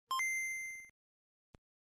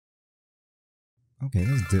Okay,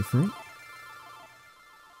 that's different.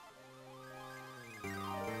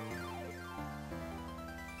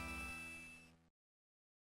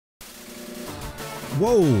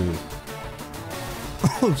 Whoa.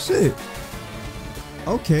 Oh shit.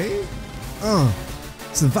 Okay.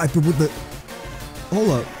 It's a Viper with the... Hold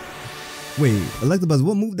up. Wait, Electabuzz,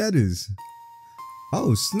 what move that is?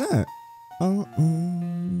 Oh snap.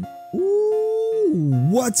 Ooh,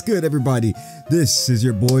 what's good, everybody? This is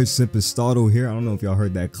your boy Simpistotle here. I don't know if y'all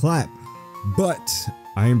heard that clap, but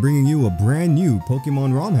I am bringing you a brand new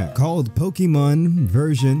Pokemon Rom Hack called Pokemon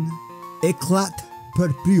version Eclat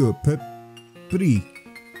Pourpre.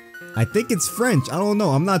 I think it's French. I don't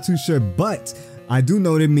know. I'm not too sure, but I do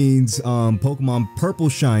know it means Pokemon Purple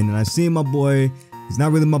Shine. And I seen my boy. He's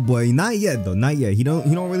not really my boy. Not yet though. Not yet. He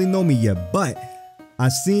don't really know me yet. But I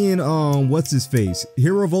seen what's his face,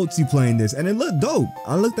 Hero Voltsy playing this, and it looked dope.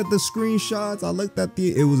 I looked at the screenshots. I looked at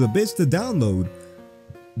it was a bitch to download,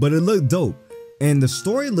 but it looked dope. And the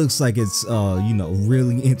story looks like it's, you know,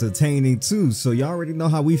 really entertaining too. So y'all already know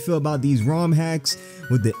how we feel about these ROM hacks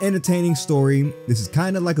with the entertaining story. This is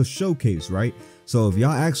kind of like a showcase, right? So if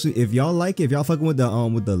y'all like it, if y'all fucking with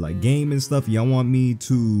the like game and stuff, y'all want me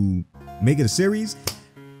to make it a series,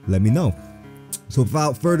 let me know. So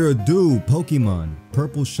without further ado, Pokemon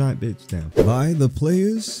Purple Shine, bitch, down. By the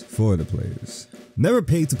players, for the players. Never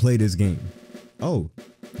paid to play this game. Oh.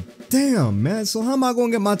 Damn, man, so how am I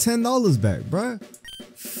gonna get my $10 back, bruh?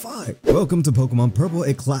 Fuck. Welcome to Pokemon Purple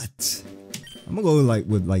Eclat. I'm gonna go like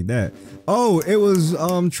that. Oh, it was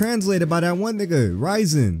translated by that one nigga,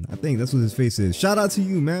 Ryzen. I think that's what his face is. Shout out to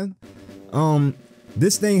you, man.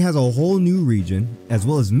 This thing has a whole new region, as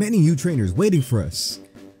well as many new trainers waiting for us.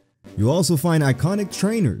 You'll also find iconic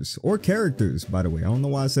trainers, or characters, by the way. I don't know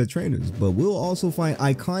why I said trainers, but we'll also find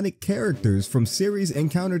iconic characters from series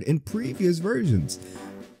encountered in previous versions.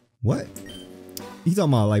 What? You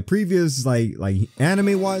talking about like previous like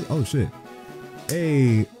anime wise? Oh shit.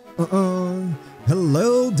 Hey,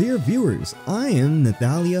 hello dear viewers. I am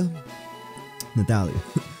Natalia.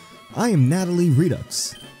 I am Natalie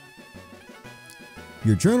Redux,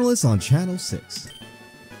 your journalist on Channel 6.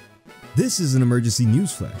 This is an emergency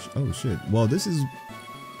news flash. Oh shit. Well, this is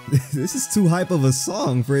too hype of a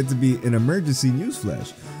song for it to be an emergency news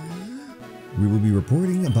flash. We will be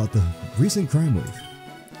reporting about the recent crime wave.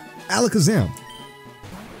 Alakazam.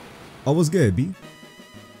 Oh, what's good, B?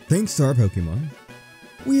 Thanks to our Pokemon,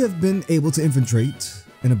 we have been able to infiltrate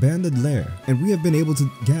an abandoned lair, and we have been able to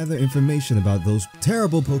gather information about those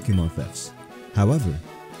terrible Pokemon thefts. However,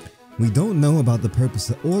 we don't know about the purpose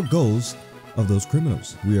or goals of those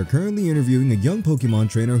criminals. We are currently interviewing a young Pokemon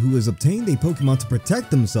trainer who has obtained a Pokemon to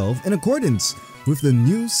protect themselves in accordance with the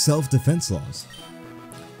new self-defense laws.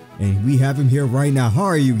 And we have him here right now. How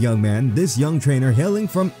are you, young man? This young trainer hailing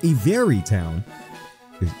from Every Town.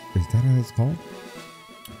 Is that how it's called?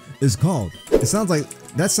 It's called. It sounds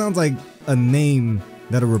like a name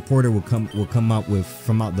that a reporter will come out with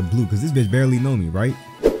from out the blue, because this bitch barely know me, right?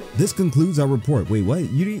 This concludes our report. Wait, what?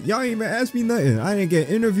 Y'all ain't even asked me nothing. I didn't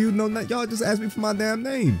get interviewed, no nothing. Y'all just asked me for my damn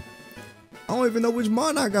name. I don't even know which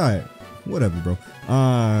mon I got. Whatever, bro.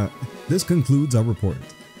 This concludes our report.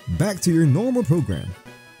 Back to your normal program.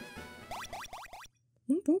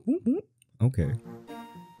 Okay.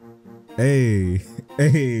 Hey.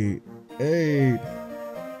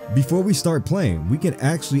 Before we start playing, we can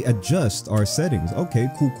actually adjust our settings. Okay,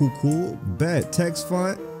 cool. Bet. Text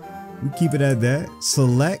font. We keep it at that.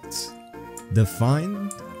 Select.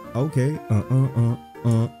 Define. Okay.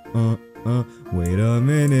 Wait a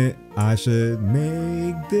minute. I should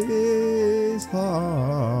make this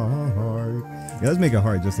hard. Yeah, let's make it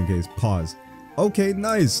hard just in case. Pause. Okay,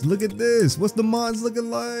 nice. Look at this. What's the mods looking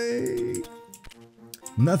like?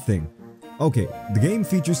 Nothing. Okay, the game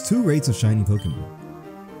features 2 rates of shiny Pokemon.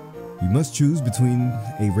 You must choose between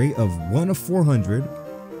a rate of 1 of 400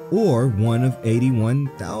 or 1 of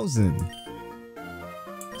 81,000.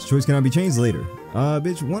 This choice cannot be changed later.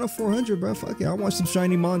 Bitch, 1 of 400, bro. Fuck it. I want some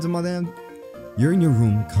shiny mons in my damn... You're in your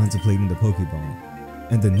room contemplating the Pokeball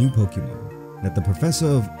and the new Pokemon that the professor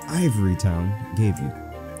of Ivory Town gave you.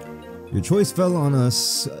 Your choice fell on a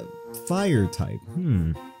fire type.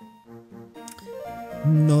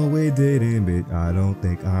 No, it didn't, bitch. I don't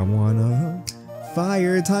think I want a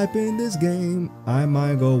fire type in this game. I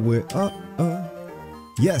might go with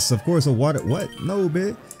yes, of course, a water. What? No,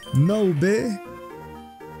 bitch. No, bitch.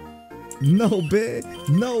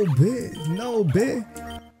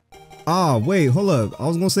 Ah, wait, hold up. I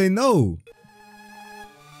was gonna say no.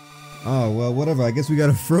 Oh, well, whatever. I guess we got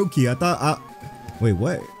a Froakie. Wait,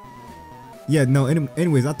 what? Yeah, no,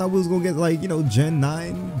 anyways, I thought we was gonna get like, you know, Gen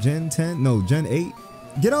 9, Gen 10, no, Gen 8.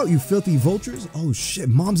 Get out, you filthy vultures. Oh shit,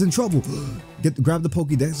 mom's in trouble. Grab the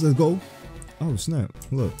Pokédex, let's go. Oh snap,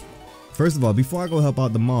 look. First of all, before I go help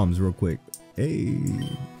out the moms real quick. Hey,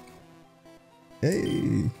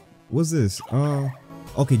 what's this?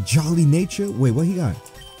 Okay, Jolly Nature. Wait, what he got?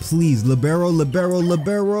 Please, Libero.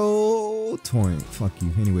 Torrent, fuck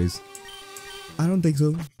you. Anyways, I don't think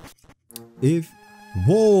so.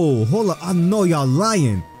 Whoa, hold up. I know y'all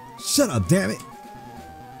lying. Shut up, damn it.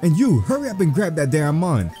 And you, hurry up and grab that damn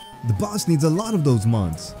mon. The boss needs a lot of those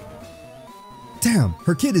mons. Damn,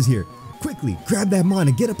 her kid is here. Quickly, grab that mon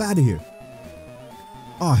and get up out of here.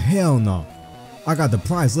 Oh, hell no. I got the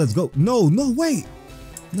prize, let's go. No, wait.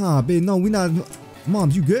 Nah, babe, no, we not.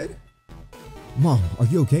 Moms, you good? Mom, are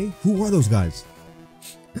you okay? Who are those guys?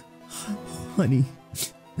 Honey,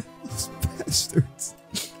 those bastards.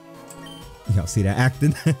 Y'all see that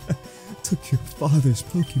acting? Took your father's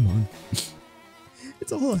Pokemon.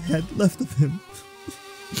 It's all I had left of him.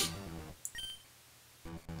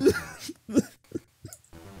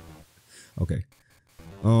 Okay.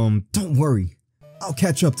 Don't worry. I'll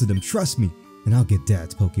catch up to them, trust me. And I'll get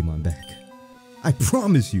Dad's Pokemon back. I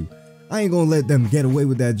promise you. I ain't gonna let them get away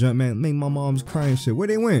with that jump, man. Make my mom's crying shit. Where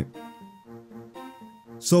they went?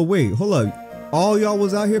 So wait, hold up. All y'all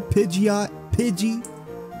was out here? Pidgey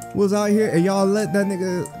was out here and y'all let that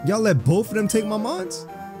nigga, y'all let both of them take my mons?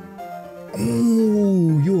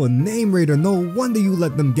 Ooh, you a name raider. No wonder you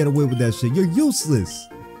let them get away with that shit. You're useless.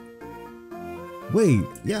 Wait,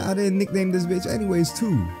 yeah, I didn't nickname this bitch anyways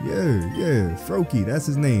too. Yeah, Froakie, that's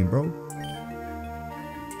his name, bro.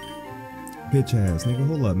 Bitch ass nigga,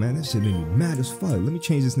 hold up, man. That shit made me mad as fuck. Let me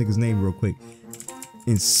change this nigga's name real quick.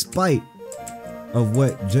 In spite of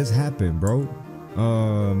what just happened, bro.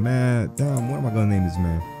 Man, damn, what am I gonna name this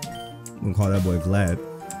man? I'm gonna call that boy Vlad.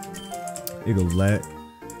 Here you go, Vlad.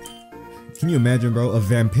 Can you imagine, bro? A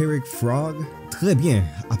vampiric frog? Très bien.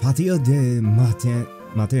 À partir de matin,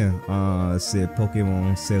 ces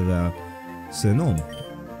Pokémon se nomment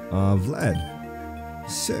Vlad.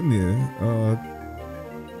 C'est mieux.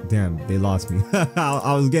 Damn, they lost me.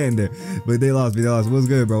 I was getting there, but they lost me. What's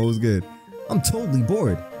good, bro? What's good? I'm totally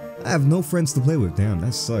bored. I have no friends to play with. Damn,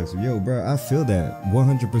 that sucks. Yo, bro, I feel that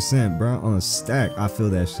 100%, bro. On a stack, I feel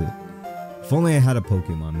that shit. If only I had a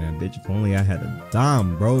Pokemon, man, bitch. If only I had a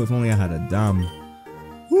dime, bro. If only I had a dime.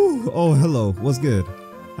 Whew. Oh, hello. What's good?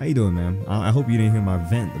 How you doing, man? I hope you didn't hear my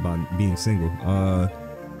vent about being single.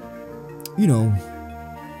 You know,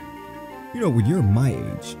 when you're my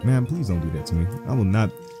age, man, please don't do that to me.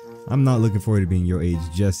 I'm not looking forward to being your age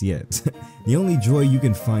just yet. The only joy you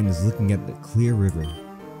can find is looking at the clear river.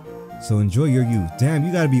 So enjoy your youth. Damn,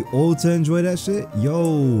 you gotta be old to enjoy that shit?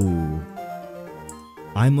 Yo.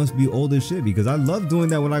 I must be old as shit because I love doing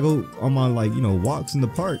that when I go on my, like, you know, walks in the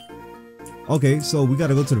park. Okay, so we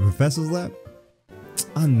gotta go to the professor's lab?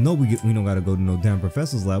 I know we don't gotta go to no damn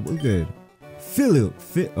professor's lab. We're good.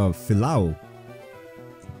 Philao.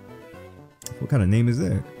 What kind of name is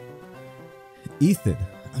that? Ethan,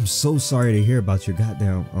 I'm so sorry to hear about your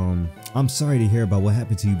goddamn, I'm sorry to hear about what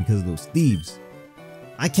happened to you because of those thieves.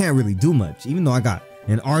 I can't really do much, even though I got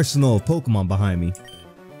an arsenal of Pokemon behind me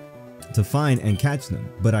to find and catch them.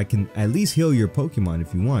 But I can at least heal your Pokemon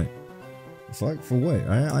if you want. Fuck, for what?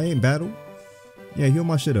 I ain't battled. Yeah, heal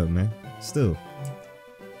my shit up, man. Still.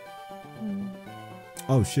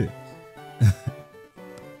 Oh, shit.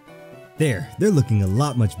 They're looking a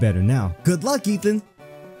lot much better now. Good luck, Ethan.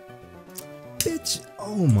 Bitch.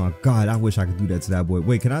 Oh my god, I wish I could do that to that boy.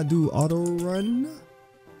 Wait, can I do auto run?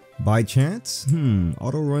 By chance?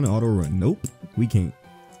 Auto run. Nope, we can't.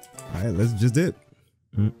 Alright, let's just dip.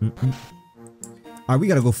 Alright, we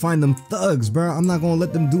gotta go find them thugs, bro. I'm not gonna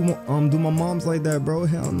let them do my moms like that, bro.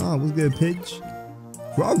 Hell no. What's good, Pidge?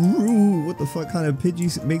 What the fuck kind of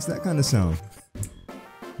Pidgey makes that kind of sound?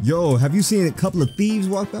 Yo, have you seen a couple of thieves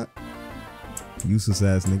walk by? Useless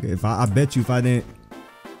ass nigga. I bet you if I didn't.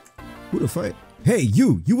 Who the fuck? Hey,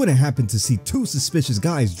 you wouldn't happen to see two suspicious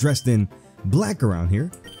guys dressed in black around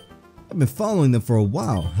here? I've been following them for a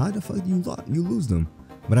while. How the fuck you lose them?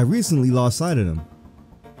 But I recently lost sight of them.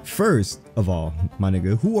 First of all, my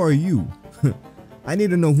nigga, who are you? I need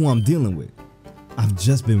to know who I'm dealing with. I've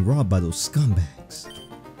just been robbed by those scumbags.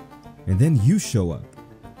 And then you show up.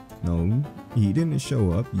 No, he didn't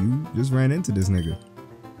show up. You just ran into this nigga.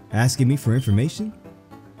 Asking me for information?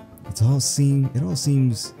 It all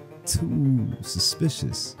seems too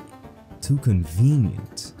suspicious, too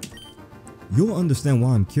convenient. You'll understand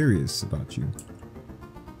why I'm curious about you.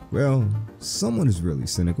 Well, someone is really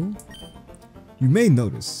cynical. You may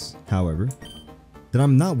notice, however, that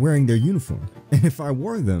I'm not wearing their uniform, and if I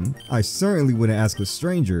wore them, I certainly wouldn't ask a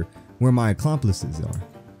stranger where my accomplices are.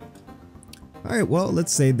 Alright, well,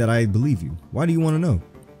 let's say that I believe you. Why do you want to know?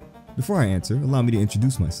 Before I answer, allow me to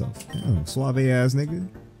introduce myself. Damn, suave ass nigga.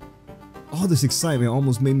 All this excitement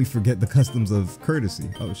almost made me forget the customs of courtesy.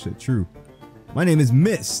 Oh shit, true. My name is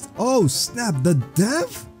Mist. Oh snap, the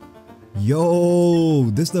dev? Yo,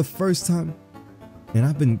 this is the first time. And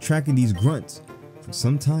I've been tracking these grunts for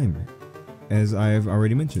some time, as I've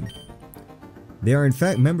already mentioned. They are in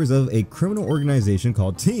fact members of a criminal organization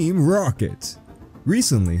called Team Rocket.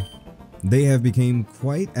 Recently, they have become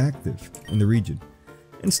quite active in the region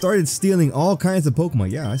and started stealing all kinds of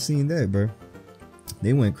Pokemon. Yeah, I seen that, bro.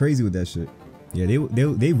 They went crazy with that shit. Yeah,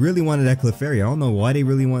 they really wanted that Clefairy. I don't know why they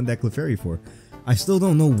really wanted that Clefairy for. I still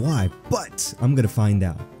don't know why, but I'm gonna find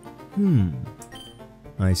out.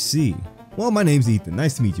 I see. Well, my name's Ethan.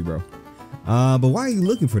 Nice to meet you, bro. But why are you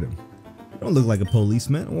looking for them? You don't look like a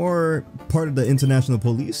policeman or part of the international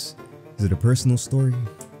police. Is it a personal story?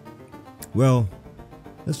 Well,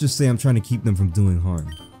 let's just say I'm trying to keep them from doing harm.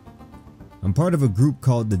 I'm part of a group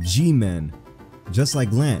called the G-Men, just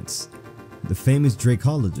like Lance, the famous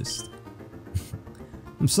Dracologist.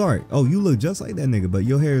 I'm sorry. Oh, you look just like that nigga, but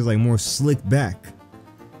your hair is like more slicked back.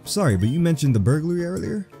 Sorry, but you mentioned the burglary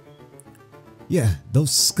earlier? Yeah, those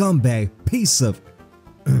scumbag piece of...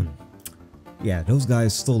 Yeah, those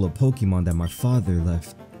guys stole a Pokemon that my father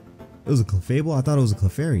left. It was a Clefable? I thought it was a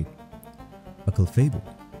Clefairy. A Clefable.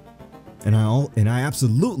 And I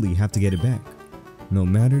absolutely have to get it back, no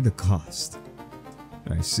matter the cost.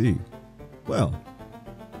 I see. Well,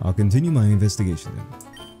 I'll continue my investigation then.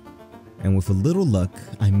 And with a little luck,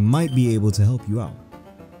 I might be able to help you out.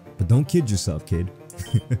 But don't kid yourself, kid.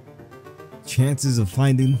 Chances of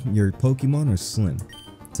finding your Pokemon are slim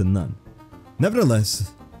to none.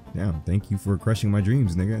 Nevertheless, damn, thank you for crushing my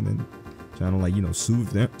dreams, nigga, and then trying to, like, you know,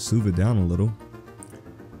 soothe it down a little.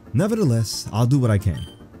 Nevertheless, I'll do what I can.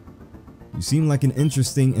 You seem like an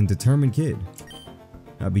interesting and determined kid.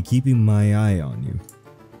 I'll be keeping my eye on you.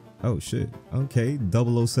 Oh shit. Okay,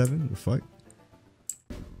 007. The fuck?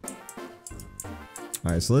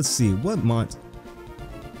 Alright, so let's see. What mod?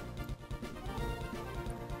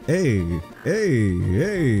 Hey.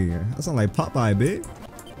 That sound like Popeye, big.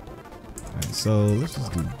 Alright, so let's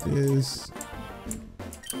just do this.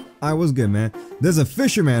 Alright, what's good, man? There's a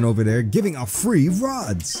fisherman over there giving out free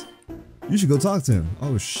rods. You should go talk to him.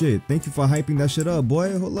 Oh shit, thank you for hyping that shit up,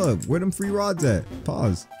 boy. Hold up, where them free rods at?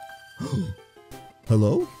 Pause.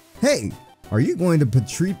 Hello? Hey, are you going to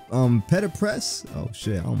Petitpress? Oh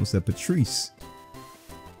shit, I almost said Patrice.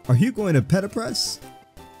 Are you going to Petitpress?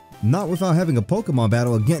 Not without having a Pokemon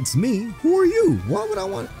battle against me. Who are you? Why would I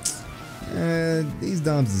want? Man, these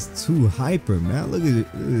doms is too hyper, man. Look at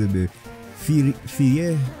it.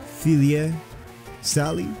 Filia,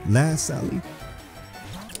 Sally, last Sally.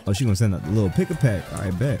 Oh, she gonna send out the little pick-a-pack.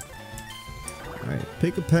 Alright, bet. Alright,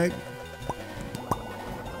 pick-a-pack.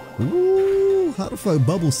 Ooh, how the fuck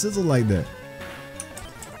Bubble sizzle like that?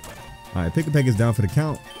 Alright, pick-a-pack is down for the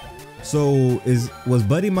count. So, was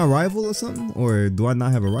Buddy my rival or something? Or do I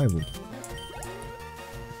not have a rival?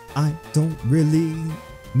 I don't really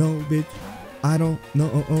know, bitch. I don't know.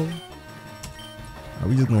 Are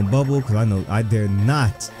we just gonna bubble? Because I know I dare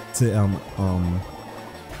not to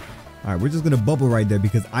Alright, we're just gonna bubble right there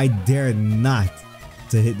because I dare not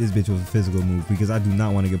to hit this bitch with a physical move because I do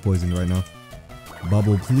not want to get poisoned right now.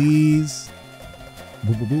 Bubble, please.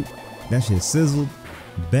 Boop, boop, boop. That shit sizzled.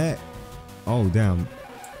 Bet. Oh, damn.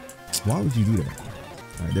 Why would you do that?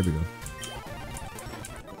 Alright, there we go.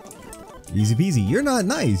 Easy peasy. You're not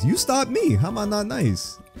nice. You stopped me. How am I not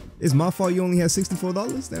nice? It's my fault you only had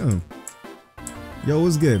 $64? Damn. Yo,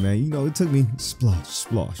 what's good, man? You know, it took me splosh,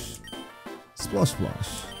 splosh. Splosh,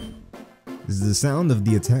 splosh. This is the sound of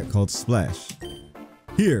the attack called Splash.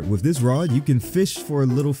 Here, with this rod, you can fish for a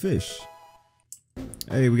little fish.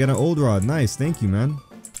 Hey, we got an old rod. Nice, thank you, man.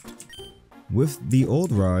 With the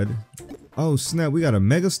old rod... Oh, snap, we got a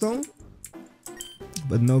Megastone?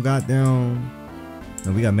 But no goddamn...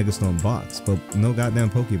 No, we got Megastone box, but no goddamn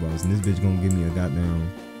Pokeballs. And this bitch gonna give me a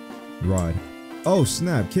goddamn rod. Oh,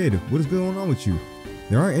 snap, kid, what is going on with you?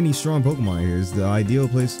 There aren't any strong Pokemon here. It's the ideal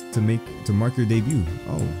place to mark your debut.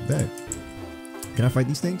 Oh, bet. Can I fight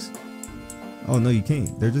these things? Oh no, you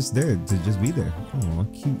can't. They're just there to just be there. Oh,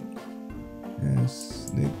 cute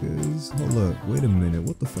ass niggas. Hold up, wait a minute.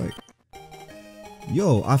 What the fuck?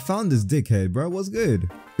 Yo, I found this dickhead, bro. What's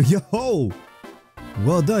good? Yo,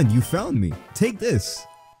 well done. You found me. Take this.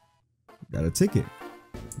 Got a ticket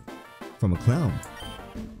from a clown.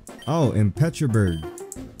 Oh, in Petroburg.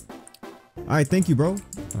 Alright, thank you, bro.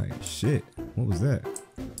 Alright, shit. What was that?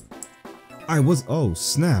 Alright, oh,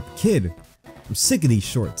 snap. Kid, I'm sick of these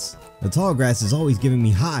shorts. The tall grass is always giving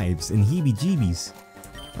me hives and heebie-jeebies.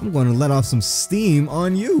 I'm gonna let off some steam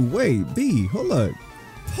on you. Wait, B, hold up.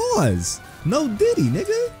 Pause. No diddy,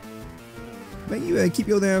 nigga. Man, you better keep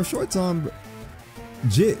your damn shorts on, bro.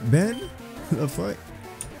 Jit, Ben. The fuck?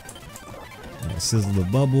 Right, sizzle the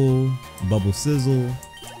bubble. Bubble sizzle.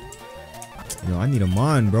 Yo, I need a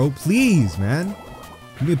mon, bro. Please, man.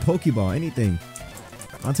 Give me a Pokeball, anything.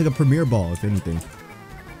 I'll take a Premier Ball, if anything.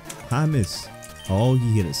 High miss. Oh,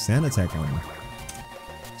 he hit a sand attack on me.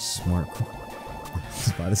 Smart. I was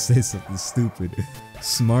about to say something stupid.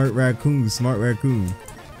 Smart raccoon, smart raccoon.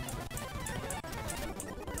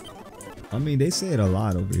 I mean, they say it a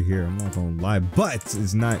lot over here, I'm not gonna lie, but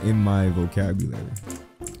it's not in my vocabulary.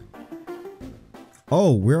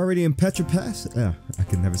 Oh, we're already in Petra Pass? I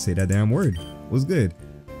can never say that damn word. What's good?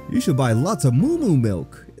 You should buy lots of moo moo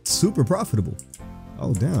milk. It's super profitable.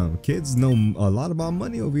 Oh, damn. Kids know a lot about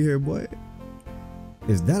money over here, boy.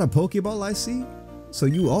 Is that a Pokeball I see? So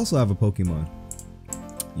you also have a Pokemon.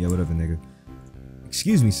 Yeah, whatever, nigga.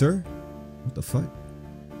 Excuse me, sir. What the fuck?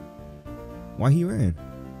 Why he ran?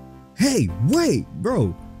 Hey, wait,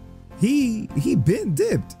 bro. He been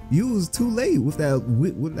dipped. You was too late with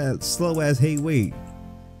that slow ass hey wait.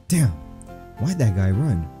 Damn. Why'd that guy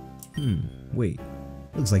run? Wait.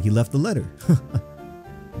 Looks like he left a letter.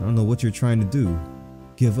 I don't know what you're trying to do.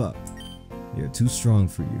 Give up. You're too strong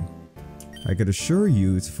for you. I could assure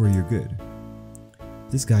you it's for your good.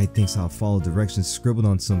 This guy thinks I'll follow directions scribbled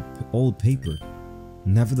on some old paper.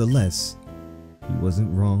 Nevertheless, he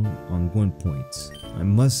wasn't wrong on one point. I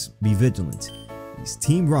must be vigilant. These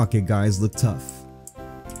Team Rocket guys look tough.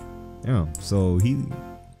 Yeah, so he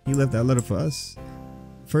left that letter for us.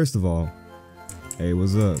 First of all, hey,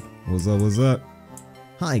 what's up? What's up? What's up?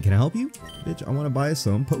 Hi, can I help you? Bitch, I want to buy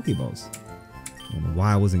some Pokeballs. I don't know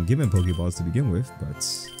why I wasn't given Pokeballs to begin with, but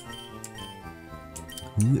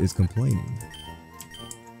who is complaining?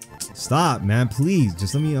 Stop, man, please.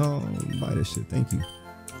 Just let me buy this shit. Thank you.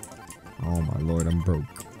 Oh my lord, I'm broke.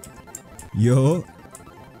 Yo.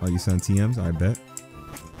 Oh, you send TMs? I bet.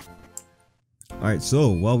 Alright, so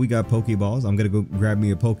while we got Pokeballs, I'm gonna go grab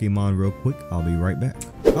me a Pokemon real quick. I'll be right back.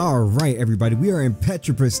 Alright, everybody, we are in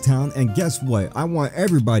Petra Town, and guess what? I want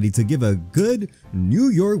everybody to give a good New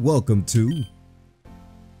York welcome to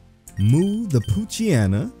Moo the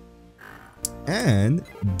Poochyena and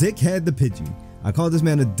Dickhead the Pidgey. I call this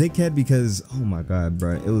man a dickhead because, oh my god,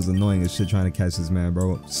 bro, it was annoying as shit trying to catch this man,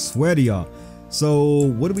 bro. Swear to y'all. So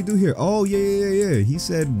what do we do here? Oh yeah. He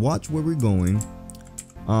said watch where we're going.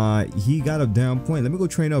 He got a down point. Let me go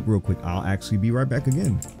train up real quick. I'll actually be right back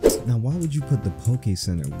again. Now, why would you put the Poke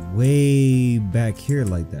Center way back here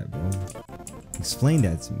like that, bro? Explain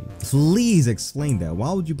that to me. Please explain that.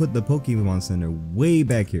 Why would you put the Pokemon Center way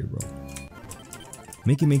back here, bro?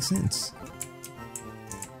 Make it make sense.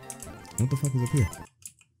 What the fuck is up here?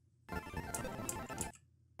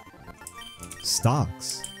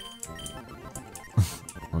 Stocks.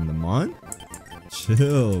 On the Mon?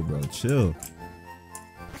 Chill, bro. Chill.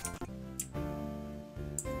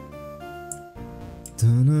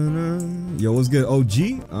 Yo, what's good, OG?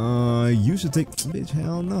 You should take... Bitch,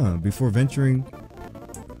 hell nah. Before venturing...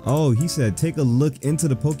 Oh, he said take a look into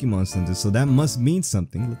the Pokemon Center, so that must mean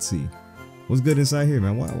something. Let's see. What's good inside here,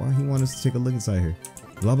 man? Why he want us to take a look inside here?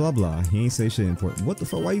 Blah, blah, blah. He ain't say shit important. What the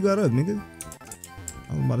fuck? Why you got up, nigga?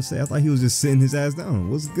 I was about to say, I thought he was just sitting his ass down.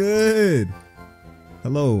 What's good?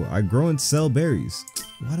 Hello, I grow and sell berries.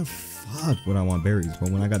 Why the fuck would I want berries, bro,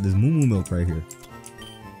 when I got this moo moo milk right here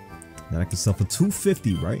that I can sell for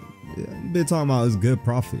 $2.50, right? Yeah, you been talking about it's good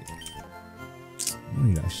profit. You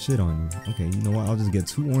ain't got shit on you. Okay, you know what? I'll just get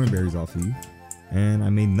 2 orange berries off of you, and I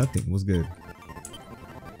made nothing. What's good?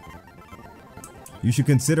 You should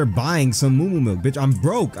consider buying some moo moo milk, bitch. I'm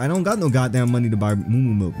broke. I don't got no goddamn money to buy moo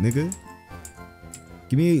moo milk, nigga.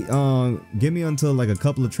 Give me until like a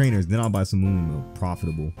couple of trainers, then I'll buy some moo moo milk.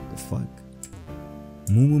 Profitable. The fuck?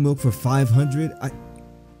 Moo moo milk for 500?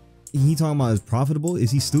 He talking about is profitable?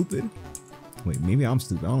 Is he stupid? Wait, maybe I'm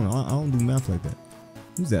stupid. I don't know. I don't do math like that.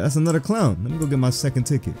 Who's that? That's another clown. Let me go get my second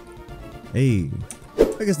ticket. Hey.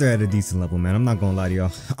 I guess they're at a decent level, man. I'm not gonna lie to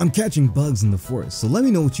y'all. I'm catching bugs in the forest, so let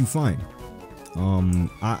me know what you find.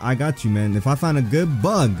 I got you, man. If I find a good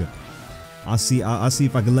bug, I'll see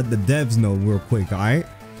if I can let the devs know real quick, alright?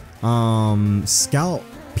 Scout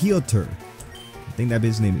Piotr. I think that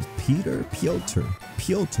bitch's name is Peter? Piotr.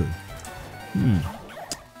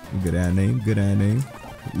 Good ad name, good ad name.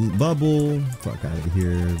 Bubble. Fuck out of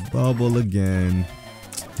here. Bubble again.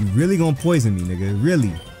 You really gonna poison me, nigga?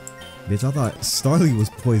 Really? Bitch, I thought Starly was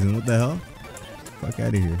poison. What the hell? Fuck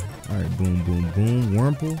out of here. Alright, boom, boom, boom.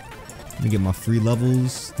 Wurmple. Let me get my free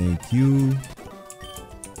levels. Thank you.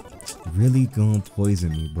 Really gonna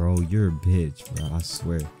poison me, bro. You're a bitch, bro. I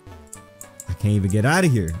swear. I can't even get out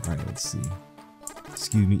of here. All right, let's see.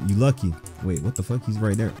 Excuse me, you lucky. Wait, what the fuck? He's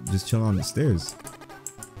right there. Just chilling on the stairs.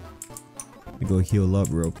 Let me go heal up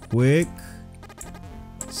real quick.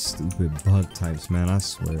 Stupid bug types, man. I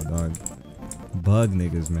swear, dog. Bug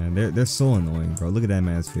niggas, man. They're so annoying, bro. Look at that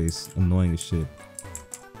man's face. Annoying as shit.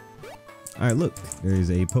 Alright, look. There is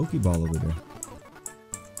a Pokeball over there.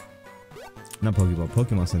 Not Pokeball,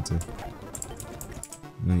 Pokemon Center.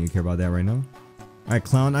 You don't even care about that right now. Alright,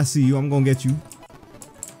 clown, I see you. I'm gonna get you.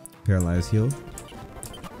 Paralyzed heal.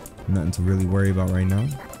 Nothing to really worry about right now.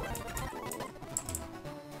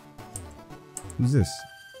 Who's this?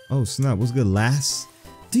 Oh, snap. What's good, lass?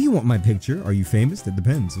 Do you want my picture? Are you famous? That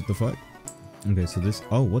depends. What the fuck? Okay, so this...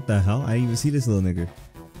 Oh, what the hell? I didn't even see this little nigga.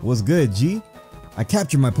 What's good, G? I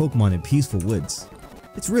captured my Pokemon in peaceful woods.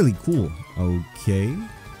 It's really cool. Okay.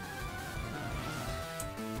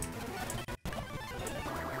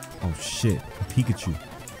 Oh, shit. A Pikachu.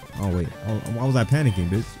 Oh, wait. Oh, why was I panicking,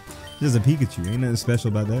 bitch? There's a Pikachu. Ain't nothing special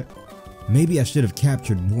about that. Maybe I should have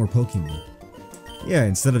captured more Pokemon. Yeah,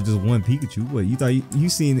 instead of just one Pikachu. What, you thought you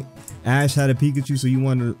seen Ash had a Pikachu, so you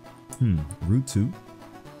wanted... Route 2?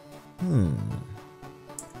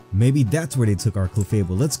 Maybe that's where they took our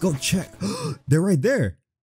Clefable. Let's go check. They're right there.